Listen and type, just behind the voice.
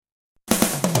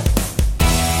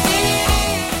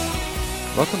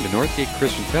Welcome to Northgate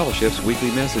Christian Fellowship's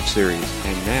weekly message series.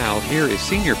 And now, here is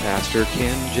Senior Pastor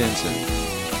Ken Jensen.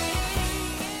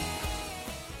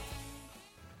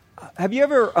 Have you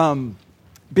ever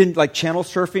been like channel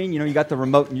surfing? You know, you got the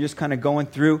remote and you're just kind of going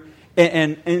through.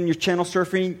 And in your channel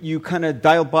surfing, you kind of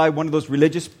dial by one of those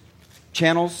religious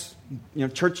channels, you know,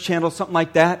 church channels, something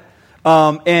like that.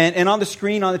 And on the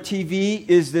screen, on the TV,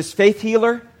 is this faith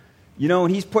healer. You know,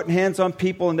 and he's putting hands on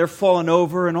people and they're falling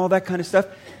over and all that kind of stuff.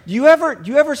 Do you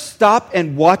ever stop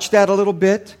and watch that a little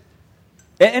bit?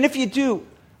 And if you do,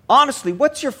 honestly,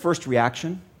 what's your first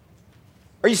reaction?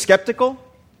 Are you skeptical?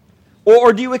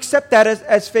 Or do you accept that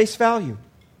as face value?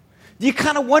 Do you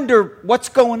kind of wonder what's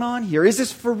going on here? Is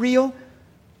this for real?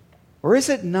 Or is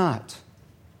it not?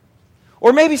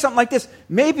 Or maybe something like this.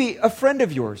 Maybe a friend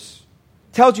of yours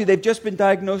tells you they've just been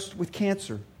diagnosed with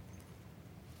cancer.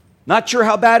 Not sure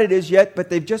how bad it is yet,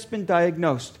 but they've just been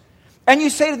diagnosed. And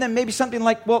you say to them maybe something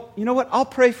like, well, you know what? I'll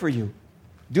pray for you.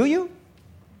 Do you?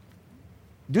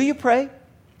 Do you pray?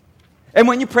 And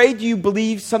when you pray, do you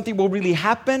believe something will really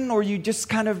happen? Or you just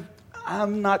kind of,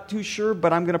 I'm not too sure,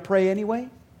 but I'm going to pray anyway?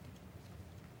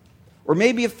 Or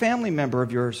maybe a family member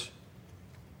of yours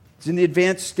is in the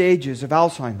advanced stages of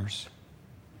Alzheimer's.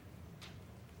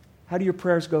 How do your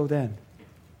prayers go then?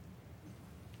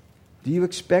 Do you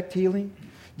expect healing?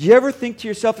 Do you ever think to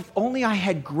yourself, if only I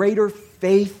had greater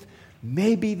faith,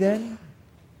 maybe then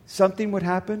something would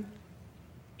happen?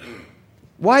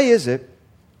 Why is it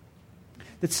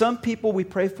that some people we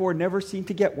pray for never seem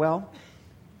to get well,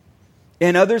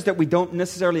 and others that we don't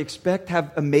necessarily expect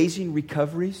have amazing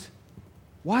recoveries?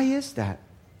 Why is that?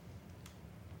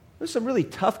 There's some really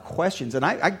tough questions, and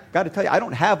I got to tell you, I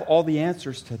don't have all the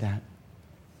answers to that.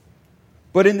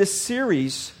 But in this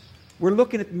series, we're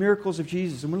looking at the miracles of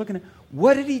Jesus, and we're looking at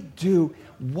what did he do,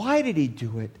 why did he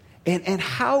do it, and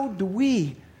how do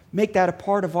we make that a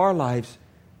part of our lives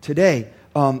today?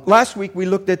 Last week we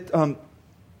looked at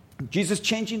Jesus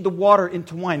changing the water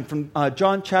into wine from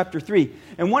John chapter 3.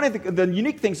 And one of the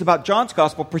unique things about John's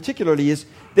gospel particularly is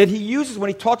that he uses, when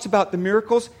he talks about the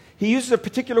miracles, he uses a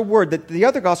particular word that the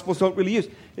other gospels don't really use.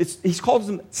 He calls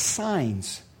them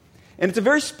signs. And it's a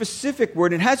very specific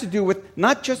word. And it has to do with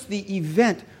not just the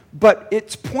event, but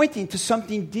it's pointing to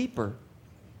something deeper.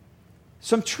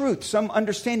 Some truth, some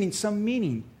understanding, some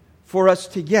meaning for us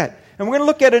to get. And we're going to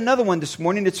look at another one this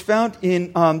morning. It's found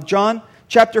in John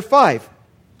chapter 5.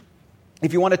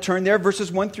 If you want to turn there,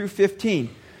 verses 1 through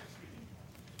 15.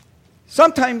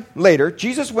 Sometime later,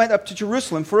 Jesus went up to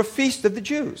Jerusalem for a feast of the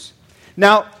Jews.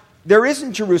 Now, there is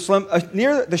in Jerusalem,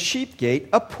 near the sheep gate,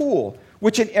 a pool,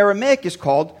 which in Aramaic is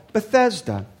called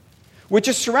Bethesda, which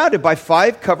is surrounded by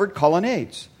 5 covered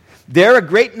colonnades. There a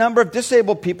great number of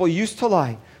disabled people used to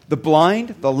lie, the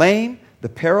blind, the lame, the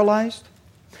paralyzed.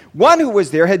 One who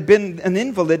was there had been an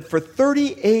invalid for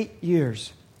 38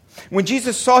 years. When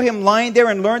Jesus saw him lying there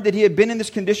and learned that he had been in this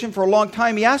condition for a long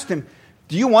time, he asked him,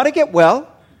 "Do you want to get well?"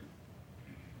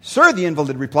 "Sir," the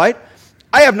invalid replied,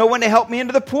 "I have no one to help me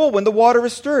into the pool when the water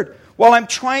is stirred. While I'm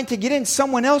trying to get in,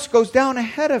 someone else goes down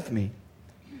ahead of me."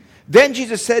 Then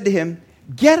Jesus said to him,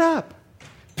 "Get up,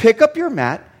 pick up your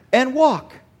mat, and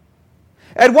walk."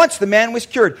 At once the man was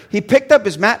cured. He picked up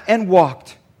his mat and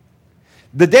walked.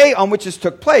 The day on which this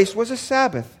took place was a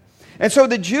Sabbath. And so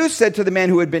the Jews said to the man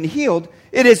who had been healed,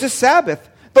 "It is a Sabbath.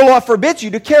 The law forbids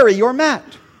you to carry your mat."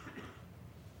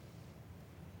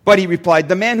 But he replied,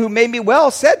 "The man who made me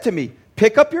well said to me,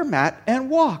 'Pick up your mat and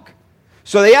walk.'"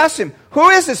 So they asked him, "Who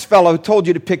is this fellow who told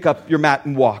you to pick up your mat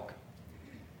and walk?"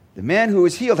 The man who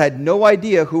was healed had no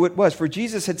idea who it was, for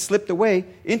Jesus had slipped away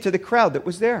into the crowd that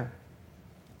was there.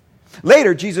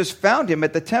 Later, Jesus found him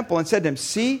at the temple and said to him,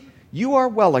 "See, you are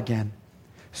well again.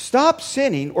 Stop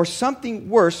sinning, or something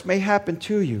worse may happen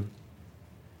to you."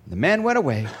 The man went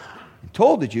away and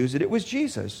told the Jews that it was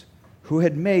Jesus who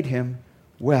had made him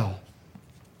well.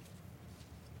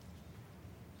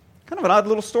 Kind of an odd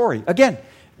little story. Again,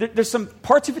 there's some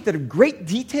parts of it that are great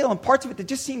detail and parts of it that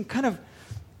just seem kind of,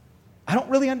 I don't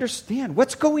really understand.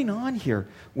 What's going on here?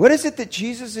 What is it that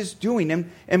Jesus is doing?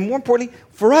 And more importantly,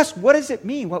 for us, what does it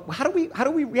mean? How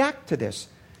do we react to this?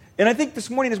 And I think this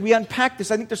morning as we unpack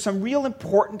this, I think there's some real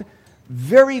important,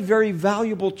 very, very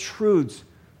valuable truths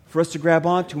for us to grab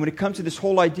onto when it comes to this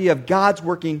whole idea of God's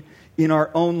working in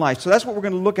our own life. So that's what we're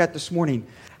going to look at this morning.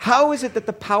 How is it that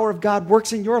the power of God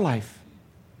works in your life?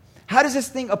 How does this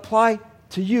thing apply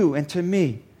to you and to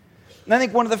me? And I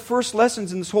think one of the first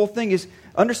lessons in this whole thing is,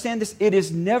 understand this, it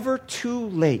is never too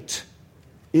late.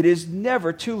 It is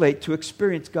never too late to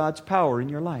experience God's power in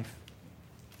your life.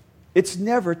 It's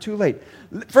never too late.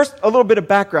 First, a little bit of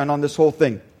background on this whole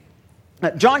thing.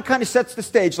 John kind of sets the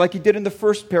stage like he did in the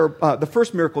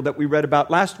first miracle that we read about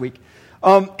last week.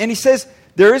 And he says,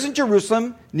 there is in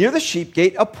Jerusalem, near the sheep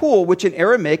gate, a pool which in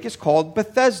Aramaic is called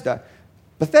Bethesda.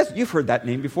 Bethesda, you've heard that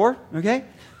name before, okay?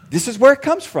 This is where it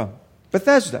comes from,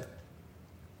 Bethesda,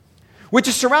 which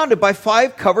is surrounded by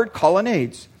 5 covered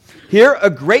colonnades. Here a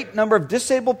great number of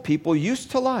disabled people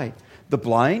used to lie, the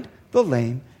blind, the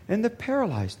lame, and the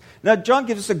paralyzed. Now, John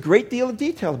gives us a great deal of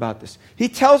detail about this. He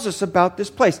tells us about this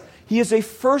place. He is a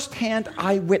first-hand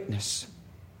eyewitness.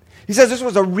 He says this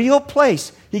was a real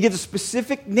place. He gives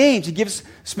specific names. He gives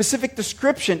specific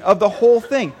description of the whole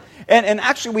thing. And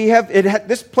actually,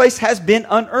 this place has been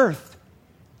unearthed.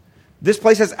 This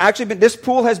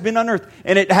pool has been unearthed.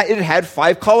 And it had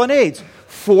 5 colonnades,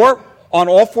 4 on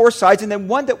all 4 sides, and then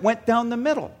 1 that went down the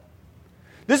middle.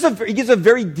 He gives a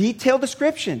very detailed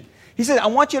description. He said, I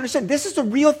want you to understand, this is a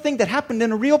real thing that happened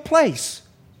in a real place.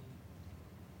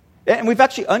 And we've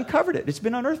actually uncovered it. It's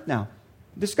been unearthed now,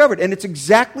 discovered. And it's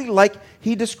exactly like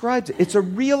he describes it. It's a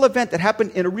real event that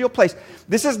happened in a real place.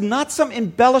 This is not some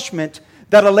embellishment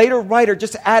that a later writer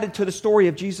just added to the story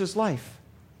of Jesus' life.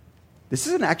 This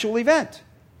is an actual event.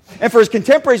 And for his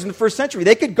contemporaries in the first century,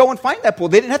 they could go and find that pool.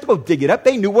 They didn't have to go dig it up.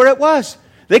 They knew where it was.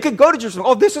 They could go to Jerusalem.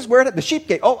 Oh, this is where the sheep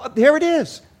gate. Oh, there it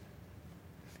is.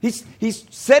 He's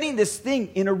setting this thing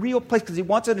in a real place because he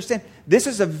wants to understand this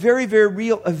is a very, very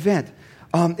real event.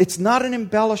 It's not an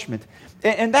embellishment.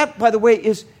 And that, by the way,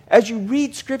 is, as you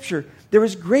read Scripture, there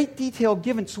is great detail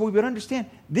given so we would understand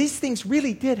these things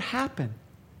really did happen.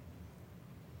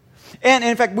 And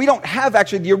in fact, we don't have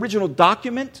actually the original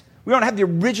document. We don't have the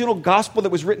original gospel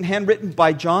that was handwritten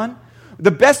by John.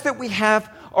 The best that we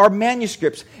have are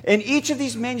manuscripts. And each of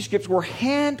these manuscripts were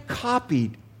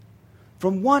hand-copied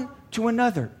from one to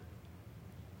another.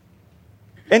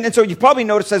 And so you probably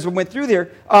noticed as we went through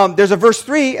there, there's a verse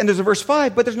 3 and there's a verse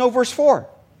 5, but there's no verse 4.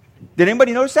 Did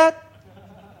anybody notice that?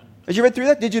 As you read through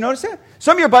that, did you notice that?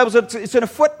 Some of your Bibles, it's in a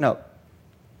footnote.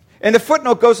 And the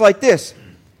footnote goes like this.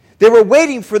 They were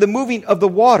waiting for the moving of the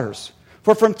waters.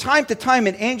 For from time to time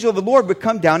an angel of the Lord would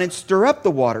come down and stir up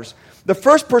the waters. The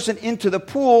first person into the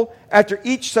pool after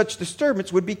each such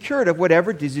disturbance would be cured of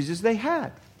whatever diseases they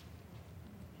had.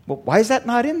 Well, why is that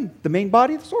not in the main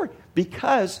body of the story?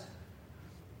 Because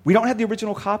we don't have the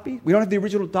original copy. We don't have the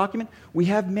original document. We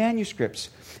have manuscripts.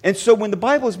 And so when the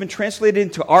Bible has been translated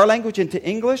into our language, into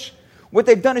English, what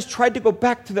they've done is tried to go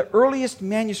back to the earliest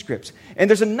manuscripts. And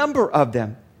there's a number of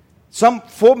them. Some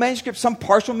full manuscripts, some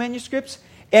partial manuscripts.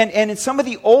 And in some of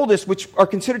the oldest, which are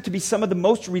considered to be some of the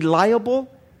most reliable,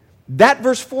 that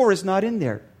verse 4 is not in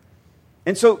there.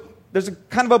 And so there's a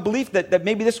kind of a belief that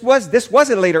maybe this was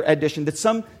a later addition, that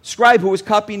some scribe who was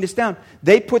copying this down,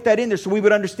 they put that in there so we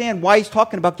would understand why he's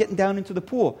talking about getting down into the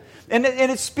pool. And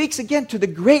it speaks again to the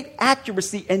great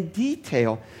accuracy and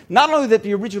detail, not only that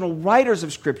the original writers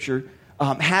of Scripture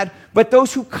had, but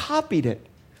those who copied it.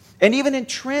 And even in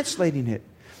translating it,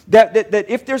 that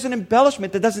if there's an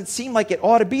embellishment that doesn't seem like it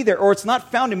ought to be there, or it's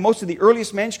not found in most of the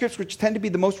earliest manuscripts, which tend to be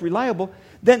the most reliable,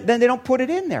 then they don't put it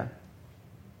in there.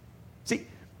 See,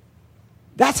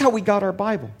 that's how we got our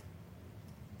Bible.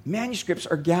 Manuscripts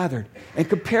are gathered and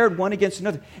compared one against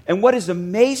another. And what is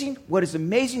amazing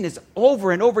is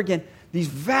over and over again, these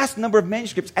vast number of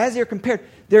manuscripts, as they're compared,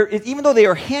 even though they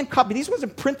are hand-copied, these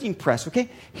wasn't printing press, okay?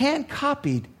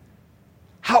 Hand-copied,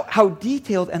 how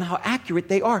detailed and how accurate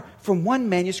they are from one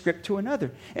manuscript to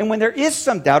another. And when there is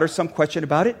some doubt or some question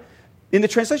about it, in the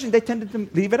translation, they tended to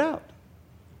leave it out.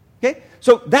 Okay?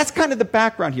 So that's kind of the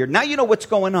background here. Now you know what's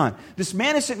going on. This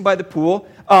man is sitting by the pool,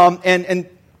 and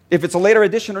if it's a later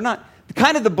edition or not,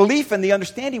 kind of the belief and the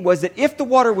understanding was that if the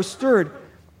water was stirred,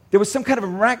 there was some kind of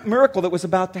a miracle that was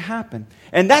about to happen.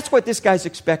 And that's what this guy's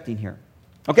expecting here.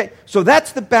 Okay? So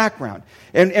that's the background.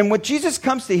 And when Jesus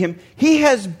comes to him, he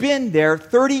has been there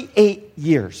 38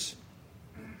 years.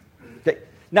 Okay?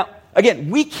 Now, again,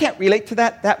 we can't relate to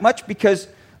that much because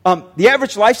the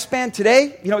average lifespan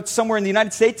today, it's somewhere in the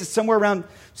United States, it's somewhere around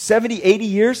 70, 80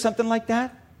 years, something like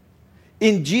that.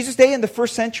 In Jesus' day, in the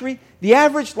first century, the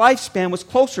average lifespan was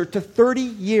closer to 30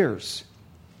 years.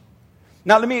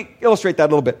 Now, let me illustrate that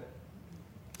a little bit.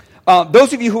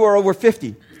 Those of you who are over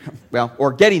 50,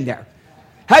 or getting there,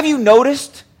 have you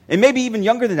noticed, and maybe even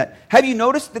younger than that, have you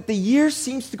noticed that the years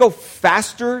seems to go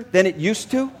faster than it used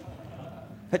to?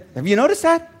 Have you noticed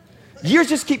that? Years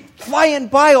just keep flying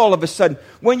by all of a sudden.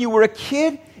 When you were a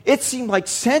kid, it seemed like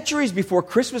centuries before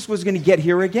Christmas was going to get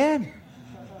here again.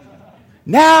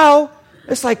 Now,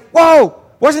 it's like, whoa,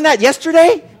 wasn't that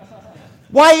yesterday?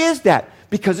 Why is that?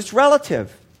 Because it's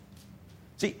relative.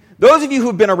 See, those of you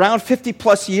who've been around 50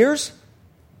 plus years,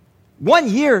 1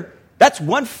 year, that's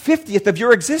 1/50th of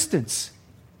your existence.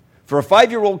 For a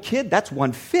 5-year-old kid, that's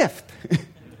 1/5.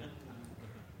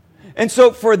 And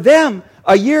so for them,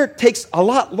 a year takes a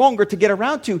lot longer to get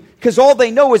around to because all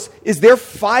they know is their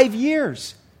 5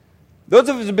 years. Those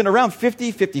of us who have been around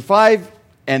 50, 55,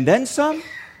 and then some.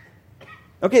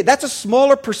 Okay, that's a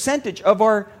smaller percentage of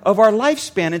our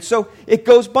lifespan, and so it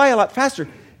goes by a lot faster.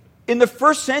 In the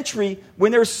first century,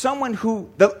 when there's someone who,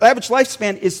 the average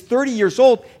lifespan is 30 years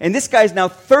old, and this guy is now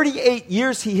 38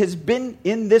 years he has been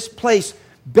in this place,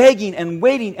 begging and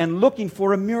waiting and looking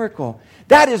for a miracle.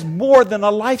 That is more than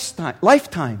a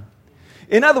lifetime.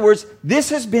 In other words, this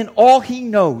has been all he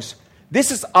knows. This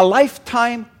is a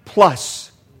lifetime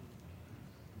plus.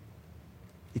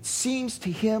 It seems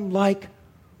to him like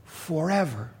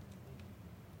forever.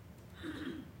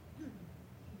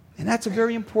 And that's a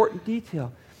very important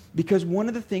detail, because one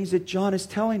of the things that John is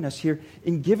telling us here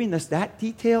in giving us that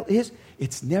detail is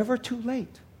it's never too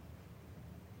late.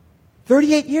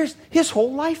 38 years, his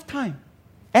whole lifetime,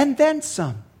 and then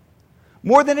some.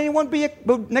 More than anyone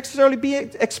would necessarily be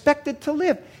expected to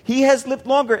live. He has lived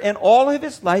longer, and all of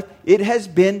his life it has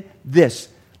been this: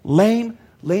 lame,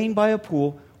 laying by a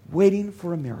pool, waiting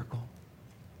for a miracle.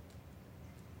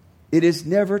 It is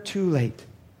never too late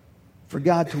for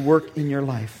God to work in your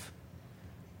life.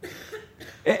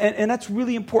 And that's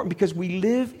really important, because we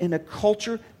live in a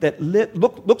culture that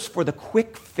looks for the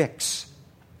quick fix.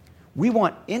 We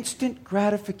want instant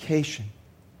gratification.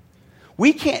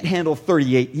 We can't handle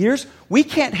 38 years. We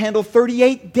can't handle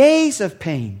 38 days of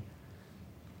pain.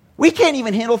 We can't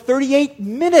even handle 38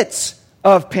 minutes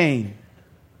of pain.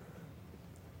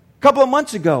 A couple of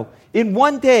months ago, in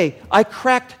one day, I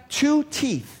cracked 2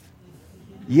 teeth.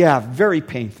 Yeah, very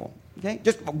painful. Okay?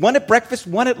 Just one at breakfast,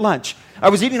 one at lunch. I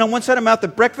was eating on one side of my mouth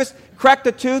at breakfast, cracked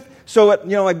a tooth, so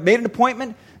I made an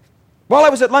appointment. While I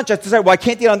was at lunch, I decided, I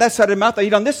can't eat on that side of the mouth, I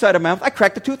eat on this side of the mouth. I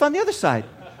cracked a tooth on the other side.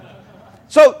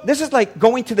 So this is like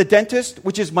going to the dentist,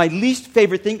 which is my least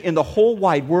favorite thing in the whole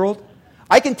wide world.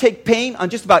 I can take pain on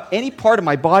just about any part of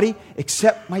my body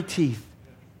except my teeth.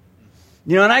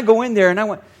 And I go in there and I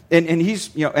want, and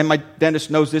he's, and my dentist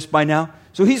knows this by now.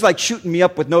 So he's like shooting me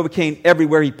up with Novocaine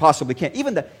everywhere he possibly can.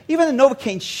 Even the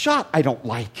Novocaine shot I don't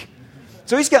like.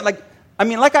 So he's got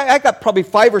I got probably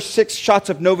 5 or 6 shots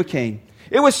of Novocaine.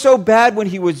 It was so bad when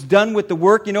he was done with the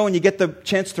work, and you get the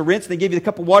chance to rinse, and they give you the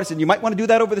cup of water, and you might want to do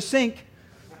that over the sink.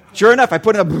 Sure enough, I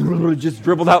put it up, just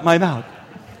dribbled out my mouth.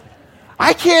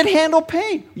 I can't handle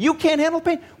pain. You can't handle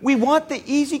pain. We want the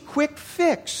easy, quick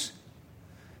fix.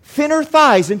 Thinner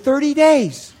thighs in 30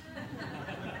 days.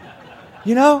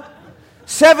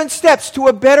 7 steps to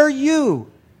a better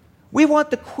you. We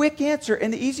want the quick answer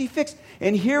and the easy fix.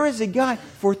 And here is a guy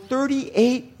for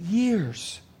 38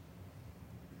 years.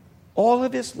 All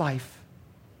of his life,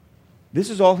 this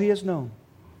is all he has known.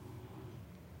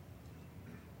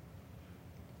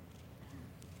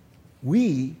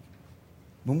 When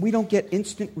we don't get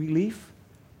instant relief,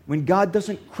 when God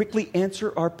doesn't quickly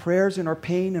answer our prayers and our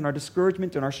pain and our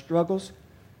discouragement and our struggles,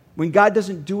 when God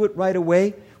doesn't do it right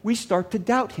away, we start to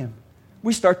doubt Him.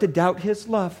 We start to doubt His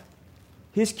love,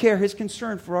 His care, His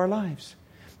concern for our lives.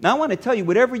 Now I want to tell you,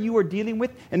 whatever you are dealing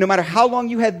with, and no matter how long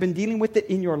you have been dealing with it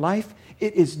in your life,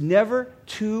 it is never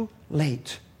too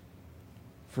late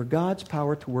for God's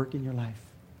power to work in your life.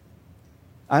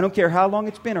 I don't care how long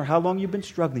it's been or how long you've been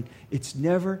struggling. It's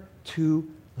never too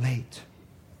late.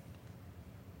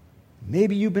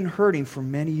 Maybe you've been hurting for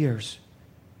many years.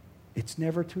 It's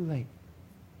never too late.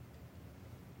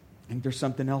 I think there's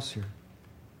something else here.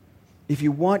 If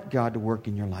you want God to work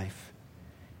in your life,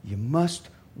 you must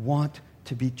want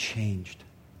to be changed.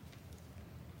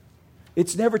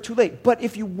 It's never too late. But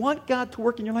if you want God to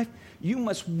work in your life, you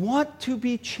must want to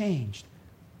be changed.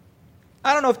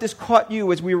 I don't know if this caught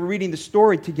you as we were reading the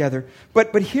story together,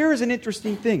 but here is an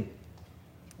interesting thing.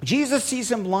 Jesus sees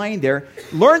him lying there,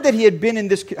 learned that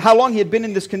how long he had been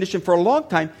in this condition for a long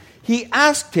time. He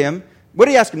asked him, what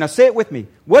did he ask him? Now say it with me.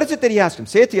 What is it that he asked him?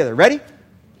 Say it together. Ready?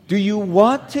 Do you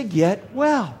want to get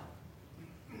well?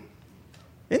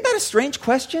 Isn't that a strange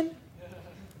question?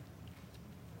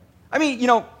 I mean,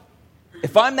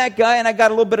 if I'm that guy and I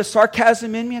got a little bit of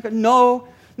sarcasm in me, I go,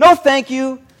 no thank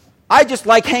you. I just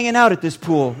like hanging out at this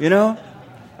pool,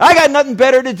 I got nothing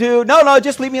better to do. No,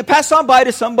 just leave me and pass on by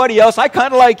to somebody else. I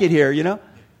kind of like it here,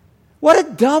 What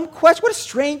a dumb question. What a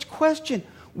strange question.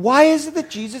 Why is it that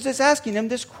Jesus is asking him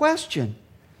this question?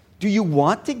 Do you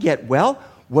want to get well?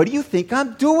 What do you think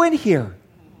I'm doing here?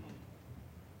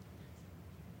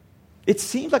 It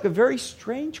seems like a very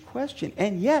strange question,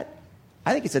 and yet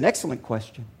I think it's an excellent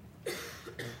question.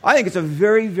 I think it's a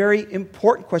very, very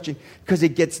important question because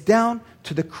it gets down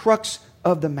to the crux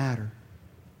of the matter.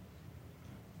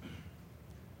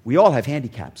 We all have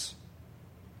handicaps.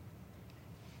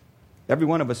 Every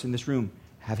one of us in this room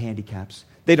have handicaps.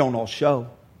 They don't all show.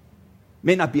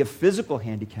 May not be a physical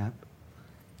handicap,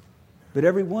 but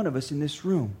every one of us in this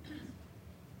room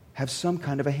have some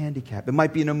kind of a handicap. It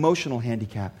might be an emotional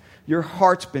handicap. Your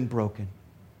heart's been broken.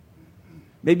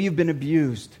 Maybe you've been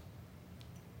abused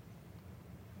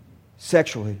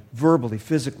sexually, verbally,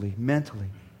 physically, mentally.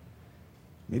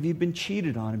 Maybe you've been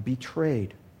cheated on and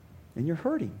betrayed, and you're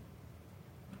hurting.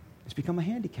 It's become a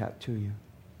handicap to you.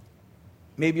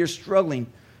 Maybe you're struggling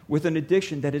with an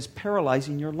addiction that is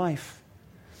paralyzing your life.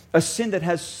 A sin that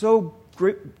has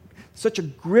such a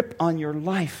grip on your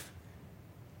life.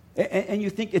 And you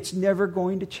think it's never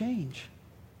going to change.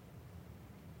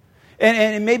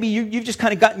 And maybe you've just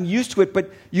kind of gotten used to it,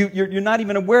 but you're not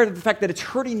even aware of the fact that it's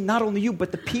hurting not only you,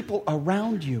 but the people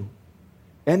around you.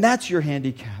 And that's your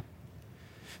handicap.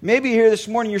 Maybe here this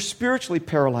morning you're spiritually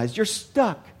paralyzed. You're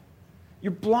stuck.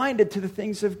 You're blinded to the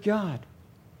things of God.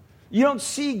 You don't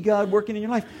see God working in your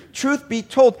life. Truth be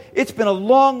told, it's been a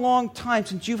long, long time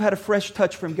since you've had a fresh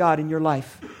touch from God in your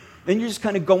life. And you're just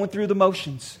kind of going through the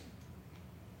motions.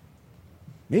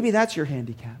 Maybe that's your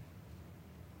handicap.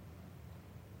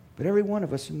 But every one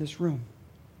of us in this room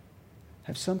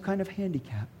have some kind of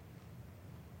handicap.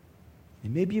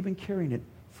 And maybe you've been carrying it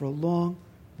for a long,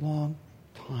 long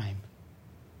time.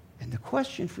 And the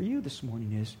question for you this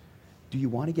morning is, do you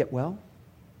want to get well?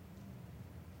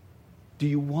 Do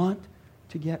you want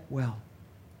to get well?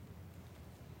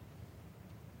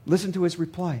 Listen to his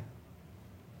reply.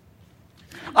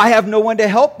 I have no one to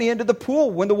help me into the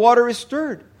pool when the water is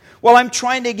stirred. While I'm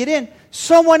trying to get in,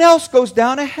 someone else goes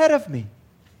down ahead of me.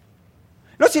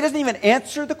 Notice he doesn't even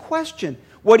answer the question.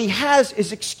 What he has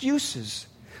is excuses.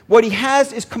 What he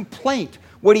has is complaint.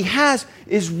 What he has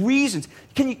is reasons.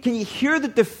 Can you hear the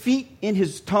defeat in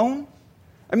his tone?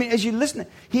 I mean, as you listen,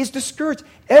 he is discouraged.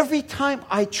 Every time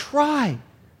I try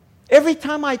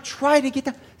to get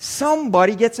down,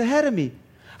 somebody gets ahead of me.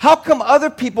 How come other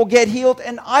people get healed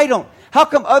and I don't? How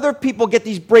come other people get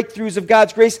these breakthroughs of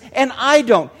God's grace and I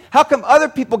don't? How come other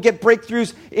people get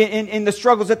breakthroughs in the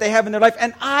struggles that they have in their life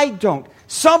and I don't?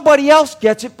 Somebody else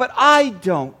gets it, but I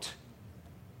don't.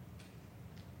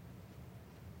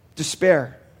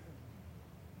 Despair.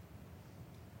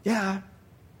 Yeah,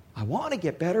 I want to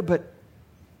get better, but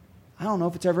I don't know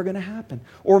if it's ever going to happen.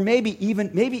 Or maybe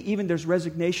even there's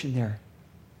resignation there.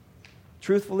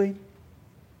 Truthfully,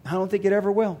 I don't think it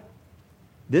ever will.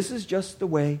 This is just the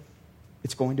way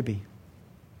it's going to be.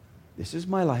 This is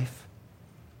my life.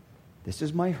 This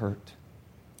is my hurt.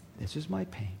 This is my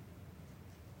pain.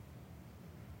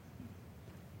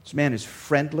 This man is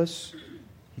friendless.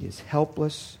 He is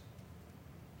helpless.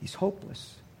 He's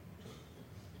hopeless.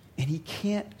 And he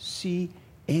can't see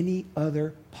any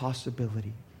other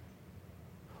possibility.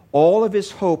 All of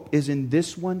his hope is in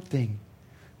this one thing,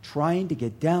 trying to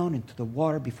get down into the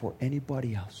water before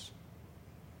anybody else.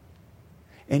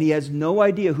 And he has no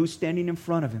idea who's standing in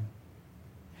front of him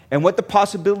and what the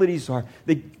possibilities are.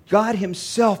 That God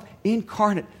himself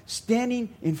incarnate standing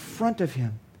in front of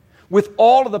him with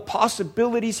all of the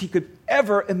possibilities he could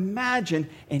ever imagine,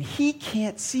 and he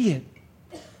can't see it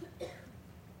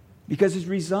because he's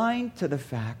resigned to the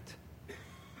fact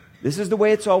this is the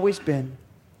way it's always been.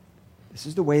 This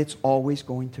is the way it's always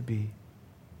going to be.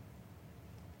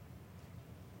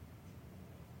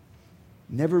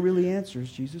 Never really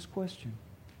answers Jesus' question.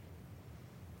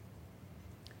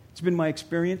 It's been my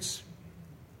experience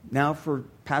now for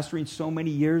pastoring so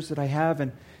many years that I have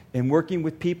and working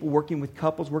with people, working with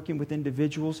couples, working with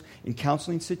individuals in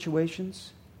counseling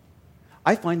situations.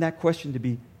 I find that question to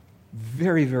be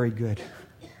very, very good.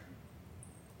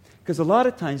 Because a lot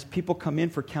of times people come in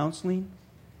for counseling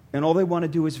and all they want to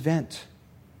do is vent.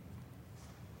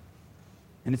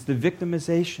 And it's the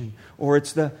victimization, or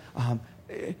it's the,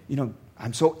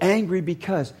 I'm so angry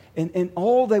because, and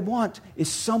all they want is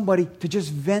somebody to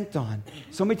just vent on,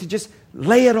 somebody to just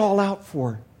lay it all out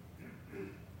for.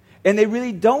 And they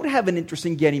really don't have an interest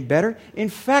in getting better. In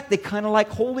fact, they kind of like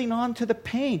holding on to the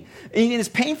pain. And as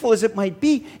painful as it might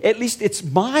be, at least it's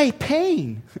my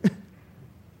pain.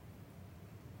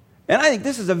 And I think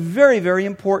this is a very, very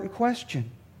important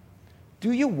question.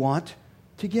 Do you want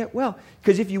to get well?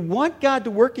 Because if you want God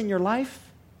to work in your life,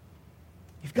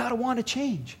 you've got to want to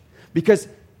change. Because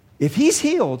if he's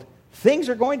healed, things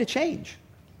are going to change.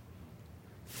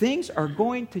 Things are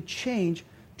going to change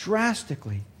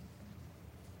drastically.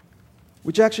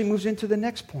 Which actually moves into the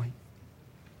next point.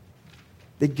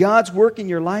 That God's work in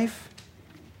your life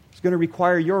is going to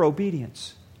require your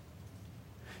obedience.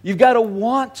 You've got to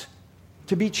want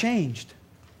to be changed.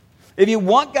 If you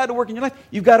want God to work in your life,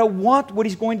 you've got to want what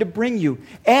He's going to bring you.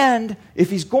 And if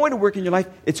He's going to work in your life,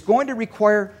 it's going to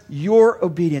require your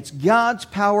obedience. God's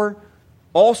power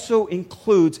also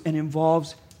includes and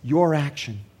involves your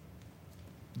action.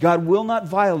 God will not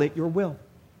violate your will.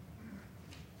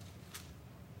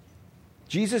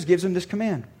 Jesus gives him this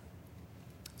command.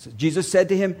 So Jesus said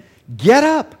to him, "Get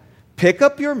up, pick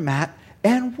up your mat,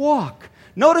 and walk."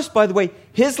 Notice, by the way,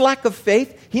 his lack of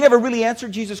faith, he never really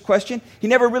answered Jesus' question. He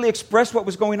never really expressed what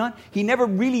was going on. He never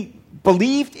really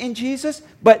believed in Jesus.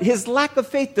 But his lack of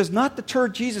faith does not deter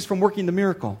Jesus from working the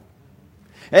miracle.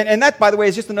 And that, by the way,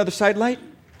 is just another sidelight.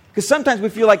 Because sometimes we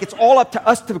feel like it's all up to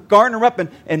us to garner up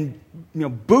and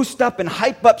boost up and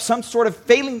hype up some sort of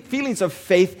feelings of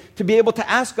faith to be able to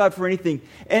ask God for anything.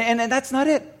 And that's not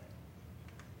it.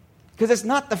 Because it's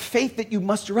not the faith that you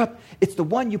muster up. It's the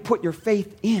one you put your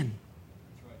faith in.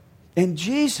 And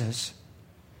Jesus,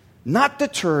 not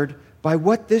deterred by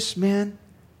what this man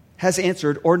has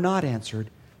answered or not answered,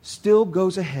 still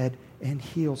goes ahead and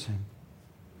heals him.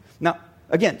 Now,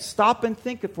 again, stop and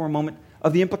think for a moment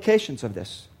of the implications of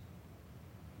this.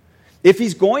 If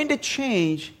he's going to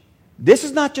change, this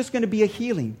is not just going to be a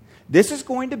healing. This is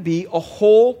going to be a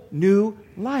whole new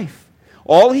life.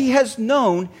 All he has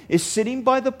known is sitting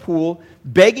by the pool,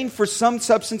 begging for some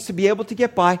substance to be able to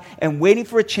get by, and waiting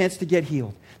for a chance to get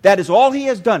healed. That is all he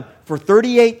has done for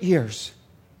 38 years.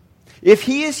 If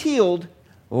he is healed,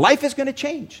 life is going to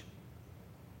change.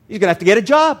 He's going to have to get a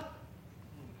job.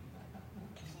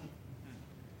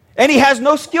 And he has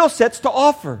no skill sets to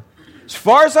offer. As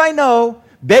far as I know,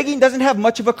 begging doesn't have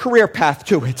much of a career path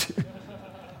to it.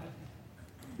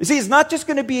 You see, it's not just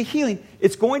going to be a healing.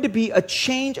 It's going to be a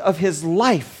change of his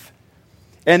life.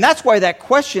 And that's why that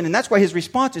question, and that's why his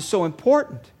response is so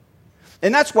important.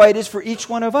 And that's why it is for each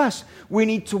one of us. We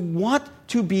need to want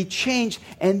to be changed,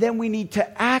 and then we need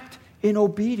to act in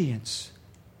obedience.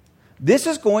 This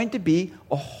is going to be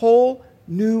a whole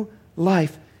new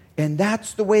life. And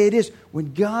that's the way it is.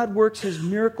 When God works His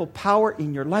miracle power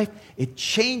in your life, it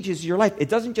changes your life. It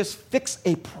doesn't just fix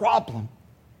a problem.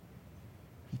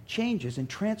 He changes and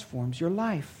transforms your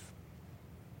life.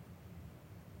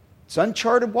 It's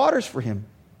uncharted waters for him.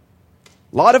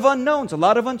 A lot of unknowns, a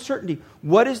lot of uncertainty.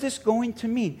 What is this going to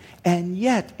mean? And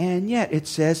yet, it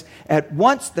says, at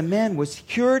once the man was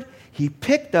cured. He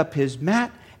picked up his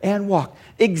mat and walked.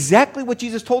 Exactly what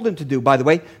Jesus told him to do, by the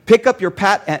way. Pick up your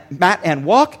mat and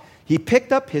walk. He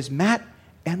picked up his mat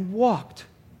and walked.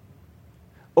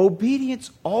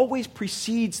 Obedience always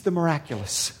precedes the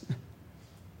miraculous.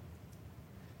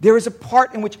 There is a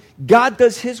part in which God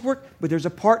does His work, but there's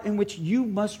a part in which you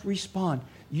must respond.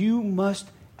 You must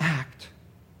act.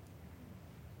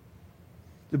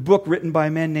 The book written by a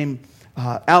man named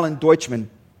Alan Deutschman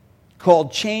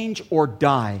called Change or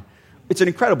Die. It's an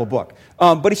incredible book.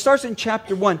 But he starts in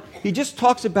chapter 1. He just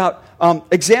talks about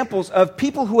examples of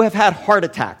people who have had heart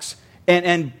attacks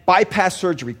and bypass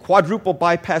surgery, quadruple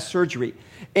bypass surgery.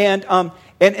 And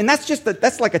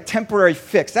that's like a temporary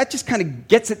fix. That just kind of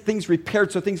gets things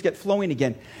repaired so things get flowing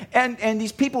again. And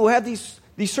these people who have these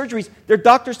surgeries, their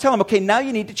doctors tell them, okay, now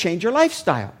you need to change your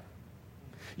lifestyle.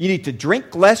 You need to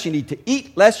drink less. You need to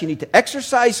eat less. You need to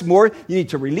exercise more. You need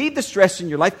to relieve the stress in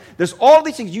your life. There's all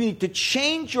these things. You need to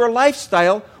change your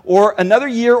lifestyle, or another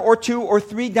year or 2 or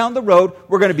 3 down the road,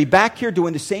 we're going to be back here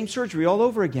doing the same surgery all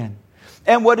over again.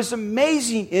 And what is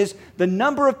amazing is the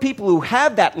number of people who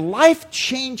have that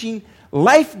life-changing,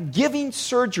 life-giving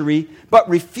surgery but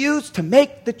refuse to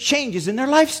make the changes in their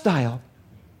lifestyle.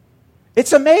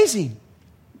 It's amazing.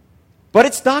 But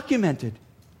it's documented.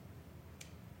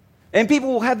 And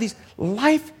people who have these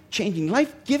life-changing,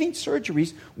 life-giving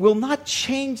surgeries will not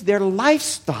change their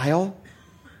lifestyle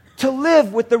to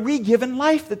live with the re-given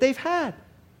life that they've had.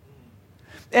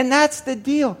 And that's the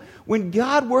deal. When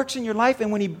God works in your life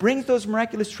and when He brings those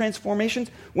miraculous transformations,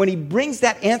 when He brings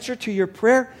that answer to your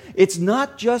prayer, it's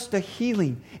not just a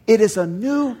healing. It is a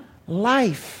new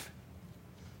life.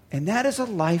 And that is a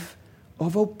life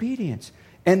of obedience.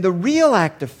 And the real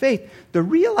act of faith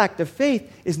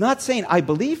is not saying, I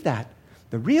believe that.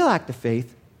 The real act of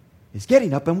faith is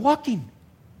getting up and walking.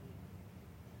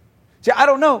 See, I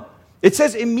don't know. It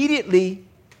says immediately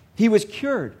he was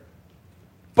cured.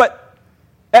 But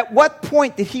at what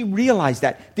point did he realize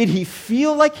that? Did he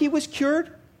feel like he was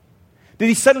cured? Did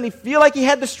he suddenly feel like he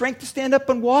had the strength to stand up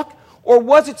and walk? Or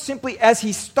was it simply as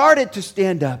he started to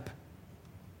stand up,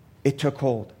 it took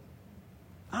hold?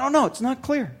 I don't know. It's not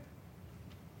clear.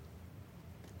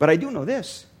 But I do know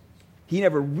this. He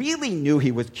never really knew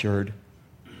he was cured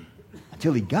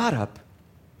until he got up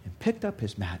and picked up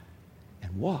his mat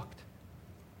and walked.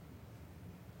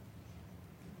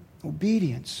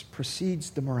 Obedience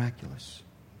precedes the miraculous.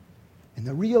 And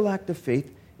the real act of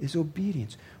faith is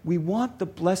obedience. We want the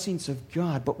blessings of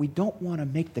God, but we don't want to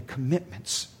make the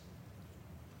commitments.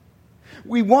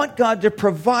 We want God to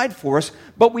provide for us,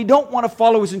 but we don't want to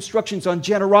follow His instructions on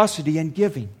generosity and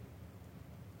giving.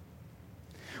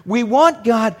 We want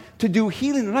God to do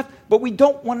healing in life, but we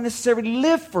don't want to necessarily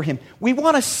live for Him. We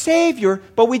want a Savior,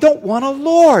 but we don't want a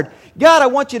Lord. God, I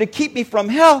want you to keep me from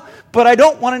hell, but I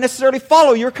don't want to necessarily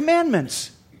follow your commandments.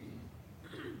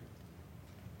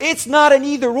 It's not an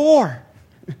either or.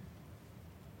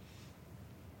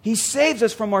 He saves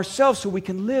us from ourselves so we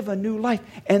can live a new life.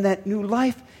 And that new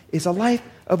life is a life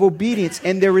of obedience.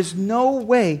 And there is no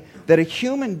way that a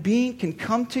human being can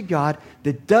come to God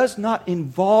that does not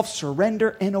involve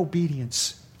surrender and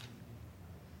obedience.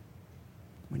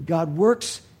 When God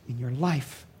works in your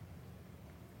life,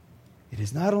 it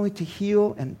is not only to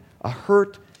heal and a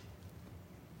hurt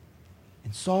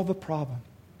and solve a problem.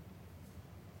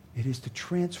 It is to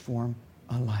transform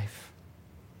a life.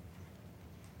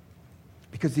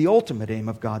 Because the ultimate aim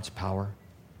of God's power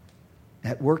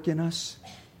at work in us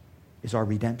is our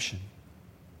redemption.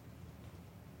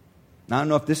 Now, I don't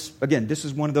know if this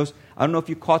is one of those, I don't know if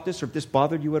you caught this or if this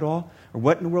bothered you at all or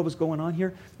what in the world was going on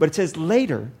here, but it says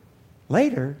later,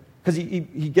 because he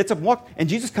gets up and walks, and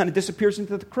Jesus kind of disappears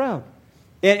into the crowd.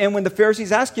 And when the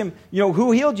Pharisees ask him,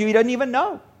 who healed you, he doesn't even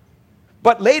know.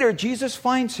 But later, Jesus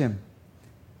finds him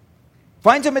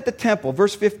at the temple,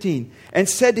 verse 15, and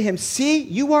said to him, "See,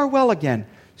 you are well again.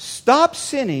 Stop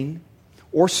sinning,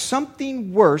 or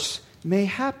something worse may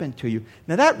happen to you."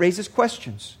 Now that raises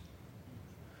questions.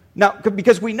 Now,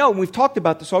 because we know, and we've talked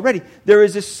about this already, there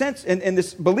is this sense and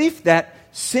this belief that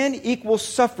sin equals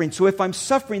suffering. So if I'm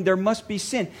suffering, there must be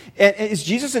sin. And is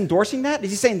Jesus endorsing that?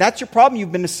 Is he saying that's your problem?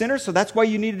 You've been a sinner, so that's why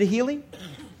you needed a healing?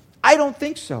 I don't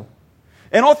think so.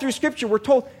 And all through Scripture, we're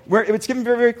told, where it's given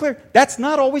very, very clear, that's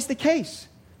not always the case.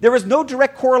 There is no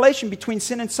direct correlation between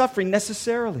sin and suffering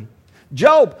necessarily.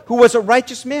 Job, who was a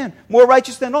righteous man, more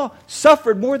righteous than all,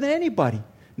 suffered more than anybody.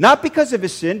 Not because of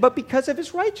his sin, but because of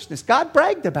his righteousness. God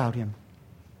bragged about him.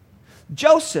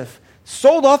 Joseph,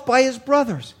 sold off by his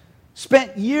brothers,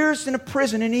 spent years in a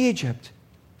prison in Egypt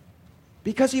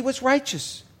because he was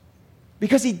righteous,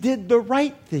 because he did the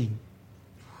right thing,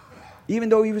 even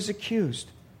though he was accused.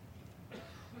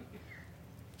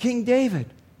 King David,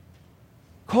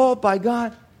 called by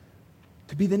God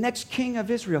to be the next king of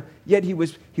Israel, yet he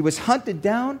was hunted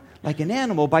down like an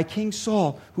animal by King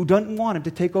Saul, who doesn't want him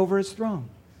to take over his throne,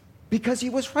 because he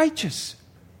was righteous.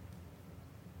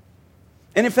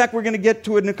 And in fact, we're going to get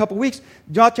to it in a couple weeks.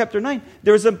 John chapter 9,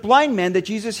 there's a blind man that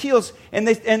Jesus heals, and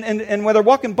when they're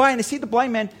walking by and they see the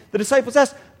blind man, the disciples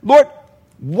ask, "Lord,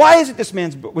 why is it this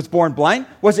man was born blind?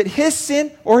 Was it his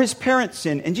sin or his parents'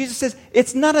 sin?" And Jesus says,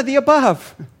 "It's none of the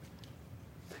above."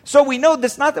 So we know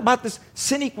that's not about this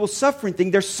sin equals suffering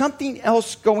thing. There's something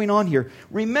else going on here.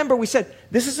 Remember, we said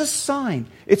this is a sign.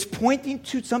 It's pointing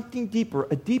to something deeper,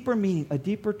 a deeper meaning, a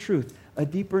deeper truth, a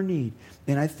deeper need.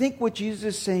 And I think what Jesus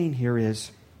is saying here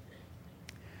is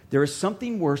there is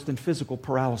something worse than physical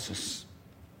paralysis.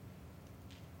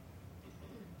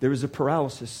 There is a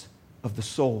paralysis of the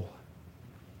soul.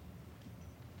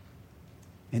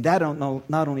 And that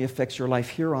not only affects your life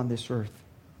here on this earth,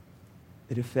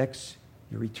 it affects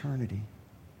your eternity.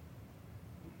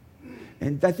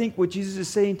 And I think what Jesus is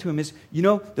saying to him is,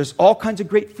 there's all kinds of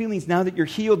great feelings now that you're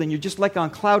healed and you're just like on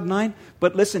cloud nine.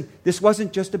 But listen, this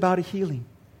wasn't just about a healing.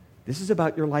 This is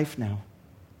about your life now.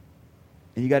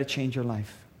 And you got to change your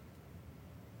life.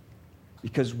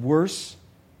 Because worse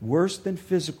than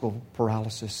physical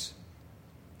paralysis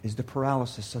is the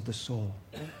paralysis of the soul.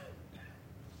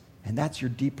 And that's your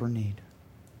deeper need.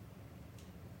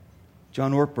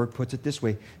 John Ortberg puts it this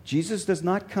way: Jesus does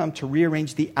not come to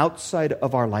rearrange the outside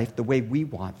of our life the way we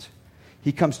want.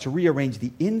 He comes to rearrange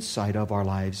the inside of our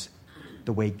lives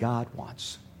the way God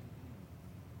wants.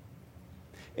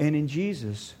 And in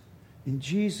Jesus,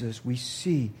 we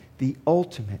see the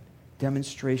ultimate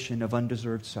demonstration of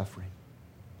undeserved suffering.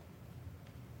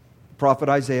 The prophet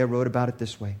Isaiah wrote about it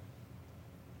this way: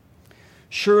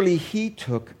 "Surely he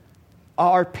took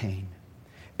our pain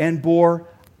and bore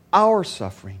our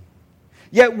suffering.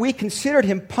 Yet we considered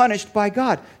him punished by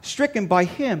God, stricken by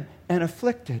him and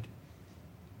afflicted.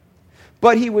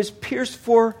 But he was pierced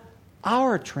for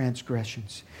our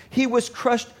transgressions. He was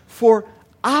crushed for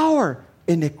our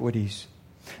iniquities.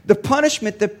 The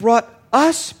punishment that brought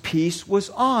us peace was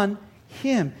on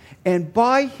him, and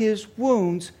by his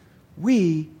wounds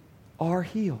we are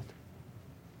healed."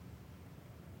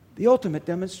 The ultimate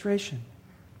demonstration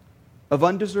of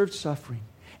undeserved suffering.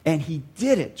 And he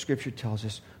did it, Scripture tells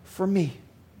us, for me.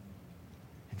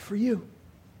 and for you,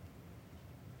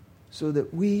 so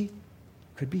that we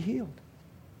could be healed,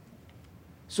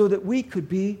 so that we could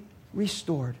be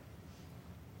restored,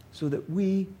 so that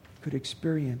we could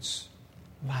experience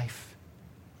life.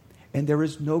 And there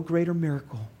is no greater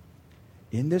miracle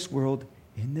in this world,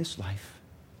 in this life,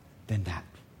 than that.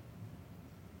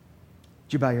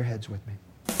 Would you bow your heads with me?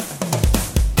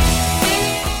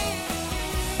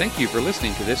 Thank you for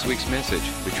listening to this week's message.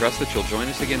 We trust that you'll join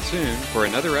us again soon for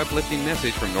another uplifting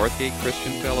message from Northgate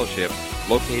Christian Fellowship,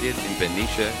 located in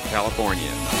Benicia,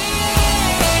 California.